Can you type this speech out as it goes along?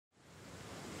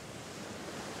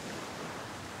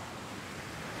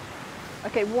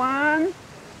Okay, 1,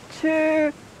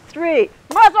 2, 3.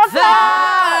 Mazel tov!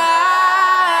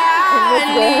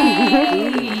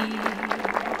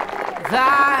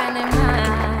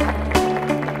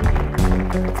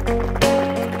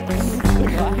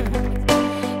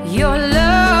 Your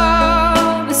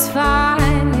love is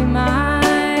finally mine.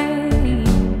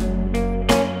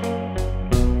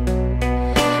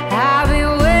 I've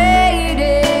been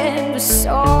waiting for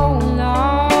so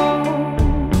long.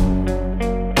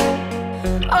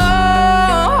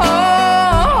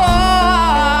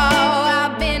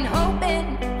 I've been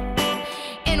hoping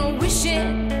and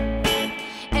wishing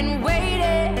and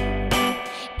waiting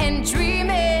and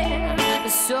dreaming for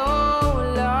so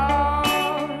long.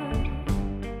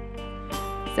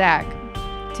 Zack,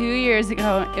 2 years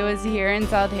ago, it was here in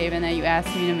South Haven that you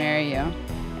asked me to marry you.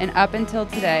 And up until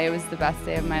today, it was the best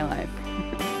day of my life.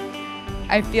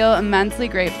 I feel immensely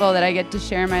grateful that I get to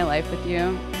share my life with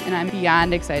you, and I'm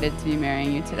beyond excited to be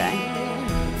marrying you today.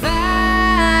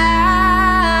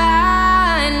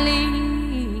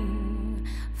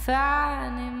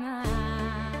 Finally mine.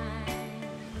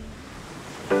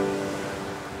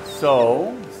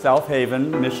 So, South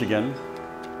Haven, Michigan,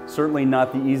 certainly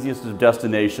not the easiest of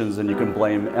destinations, and you can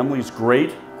blame Emily's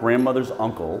great-grandmother's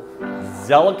uncle,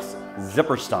 Zack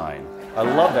Zipperstein. I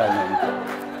love that name.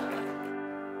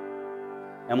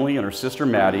 Emily and her sister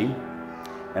Maddie,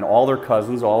 and all their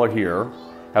cousins, all are here,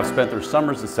 have spent their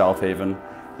summers in South Haven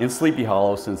in Sleepy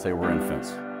Hollow since they were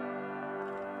infants.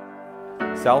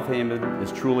 South Haven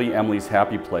is truly Emily's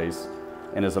happy place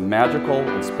and is a magical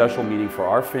and special meeting for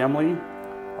our family,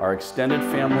 our extended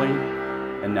family,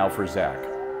 and now for Zack.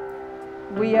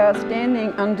 We are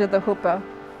standing under the huppah,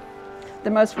 the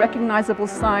most recognizable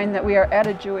sign that we are at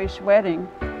a Jewish wedding.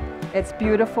 It's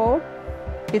beautiful,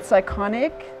 it's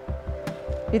iconic,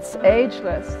 it's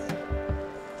ageless,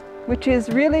 which is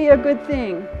really a good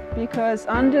thing, because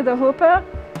under the huppah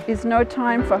is no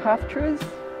time for half-truths,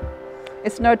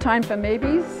 it's no time for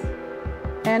maybes,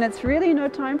 and it's really no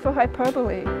time for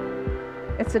hyperbole.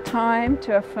 It's a time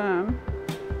to affirm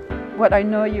what I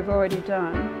know you've already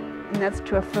done, and that's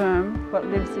to affirm what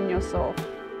lives in your soul.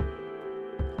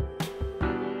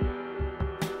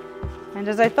 And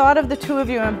as I thought of the two of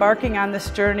you embarking on this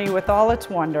journey with all its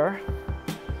wonder,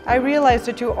 I realized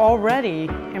that you already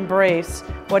embrace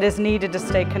what is needed to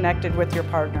stay connected with your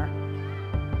partner.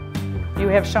 You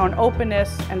have shown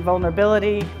openness and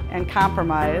vulnerability and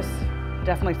compromise,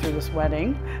 definitely through this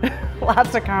wedding,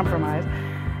 lots of compromise,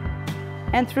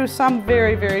 and through some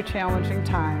very, very challenging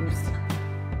times.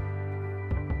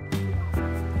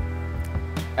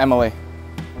 Emily,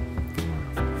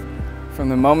 from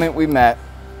the moment we met,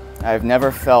 I have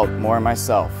never felt more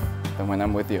myself than when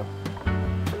I'm with you.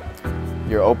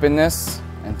 Your openness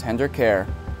and tender care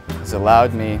has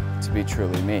allowed me to be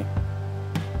truly me.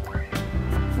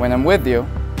 When I'm with you,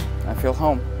 I feel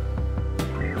home.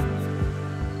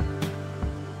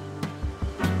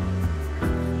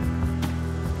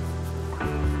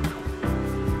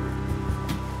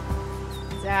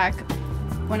 Zack,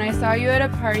 when I saw you at a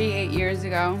party 8 years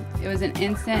ago, it was an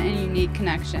instant and unique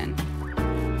connection.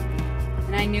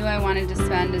 And I knew I wanted to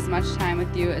spend as much time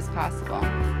with you as possible.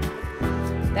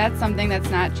 That's something that's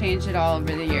not changed at all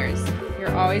over the years.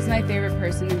 You're always my favorite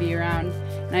person to be around,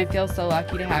 and I feel so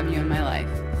lucky to have you in my life.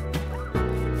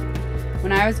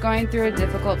 When I was going through a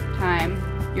difficult time,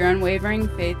 your unwavering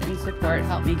faith and support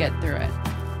helped me get through it.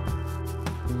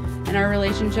 And our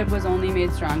relationship was only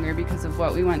made stronger because of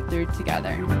what we went through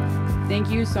together. Thank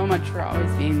you so much for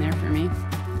always being there for me.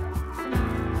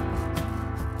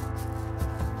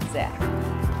 Zack.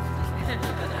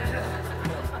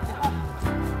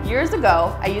 Years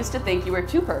ago, I used to think you were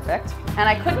too perfect, and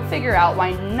I couldn't figure out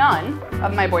why none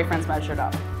of my boyfriends measured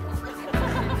up.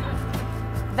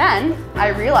 Then, I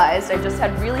realized I just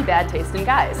had really bad taste in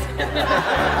guys.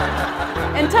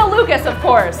 Until Lucas, of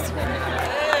course.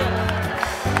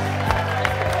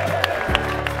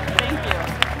 Thank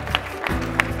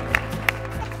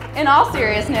you. In all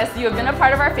seriousness, you have been a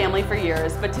part of our family for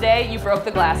years, but today you broke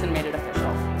the glass and made it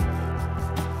official.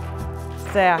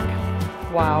 Zack,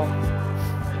 wow.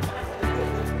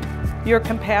 Your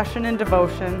compassion and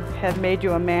devotion have made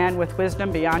you a man with wisdom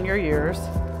beyond your years.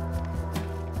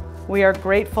 We are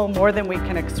grateful more than we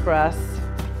can express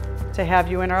to have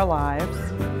you in our lives.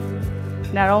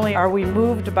 Not only are we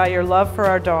moved by your love for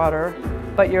our daughter,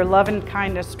 but your love and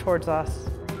kindness towards us.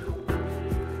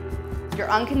 Your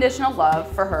unconditional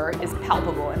love for her is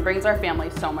palpable and brings our family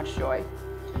so much joy.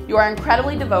 You are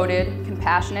incredibly devoted,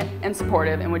 compassionate, and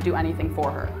supportive, and would do anything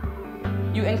for her.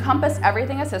 You encompass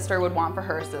everything a sister would want for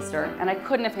her sister, and I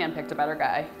couldn't have handpicked a better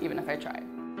guy, even if I tried.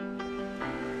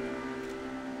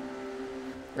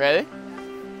 Ready?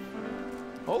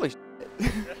 Holy shit.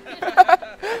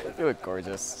 You look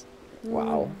gorgeous.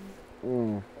 Wow.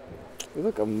 You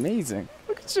look amazing.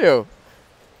 Look at you.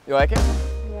 You like it?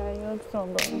 Yeah, you look so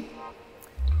good.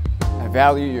 I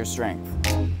value your strength.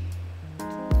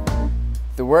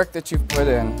 The work that you've put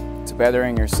in to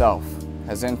bettering yourself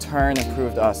has in turn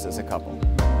improved us as a couple.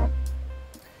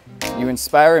 You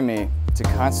inspire me to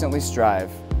constantly strive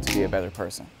to be a better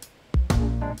person.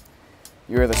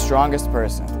 You are the strongest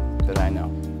person that I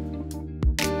know.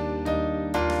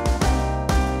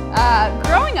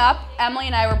 Growing up, Emily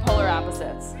and I were polar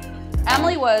opposites.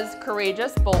 Emily was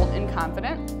courageous, bold, and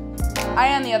confident.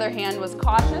 I, on the other hand, was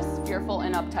cautious, fearful,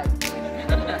 and uptight.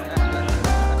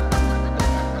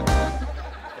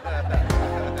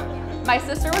 My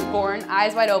sister was born,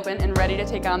 eyes wide open, and ready to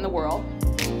take on the world.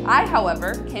 I,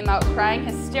 however, came out crying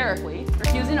hysterically,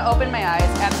 refusing to open my eyes,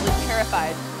 absolutely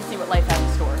terrified to see what life had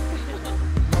in store.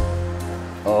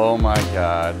 Oh my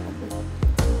God.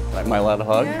 Am I allowed to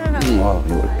hug? Yeah. Oh,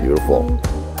 you look beautiful.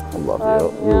 I love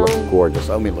you. You look gorgeous.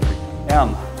 Let me look at you.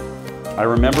 Em, I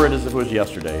remember it as if it was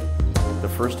yesterday. The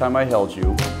first time I held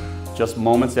you, just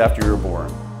moments after you were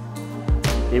born.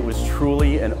 It was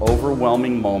truly an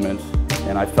overwhelming moment,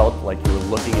 and I felt like you were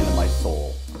looking into my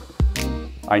soul.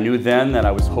 I knew then that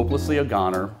I was hopelessly a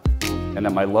goner, and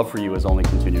that my love for you has only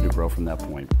continued to grow from that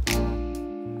point.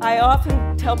 I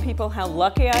often tell people how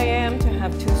lucky I am to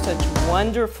have two such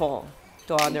wonderful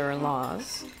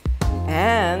daughter-in-laws,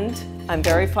 and I'm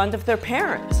very fond of their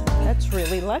parents. That's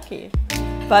really lucky.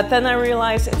 But then I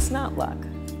realize it's not luck.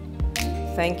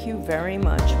 Thank you very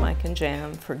much, Mike and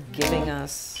Jan, for giving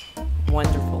us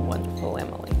wonderful, wonderful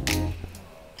Emily.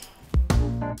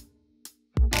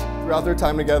 Throughout their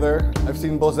time together, I've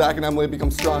seen both Zach and Emily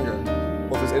become stronger,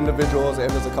 both as individuals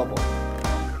and as a couple.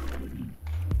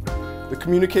 The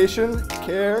communication,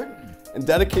 care, and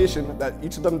dedication that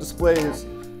each of them displays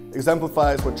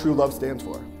exemplifies what true love stands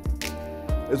for.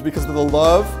 It's because of the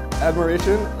love,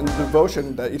 admiration, and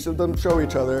devotion that each of them show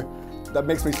each other that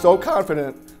makes me so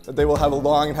confident that they will have a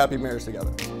long and happy marriage together.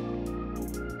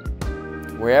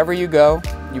 Wherever you go,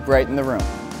 you brighten the room.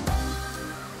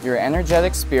 Your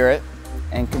energetic spirit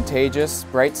and contagious,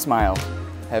 bright smile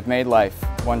have made life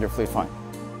wonderfully fun.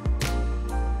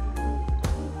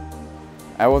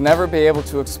 I will never be able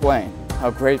to explain how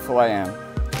grateful I am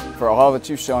for all that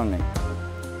you've shown me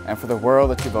and for the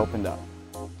world that you've opened up.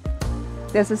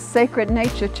 There's a sacred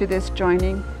nature to this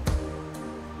joining.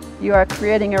 You are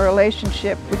creating a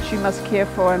relationship which you must care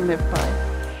for and live by.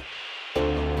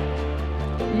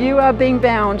 You are being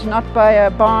bound not by a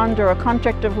bond or a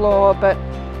contract of law, but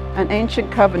an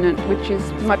ancient covenant which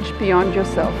is much beyond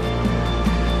yourself.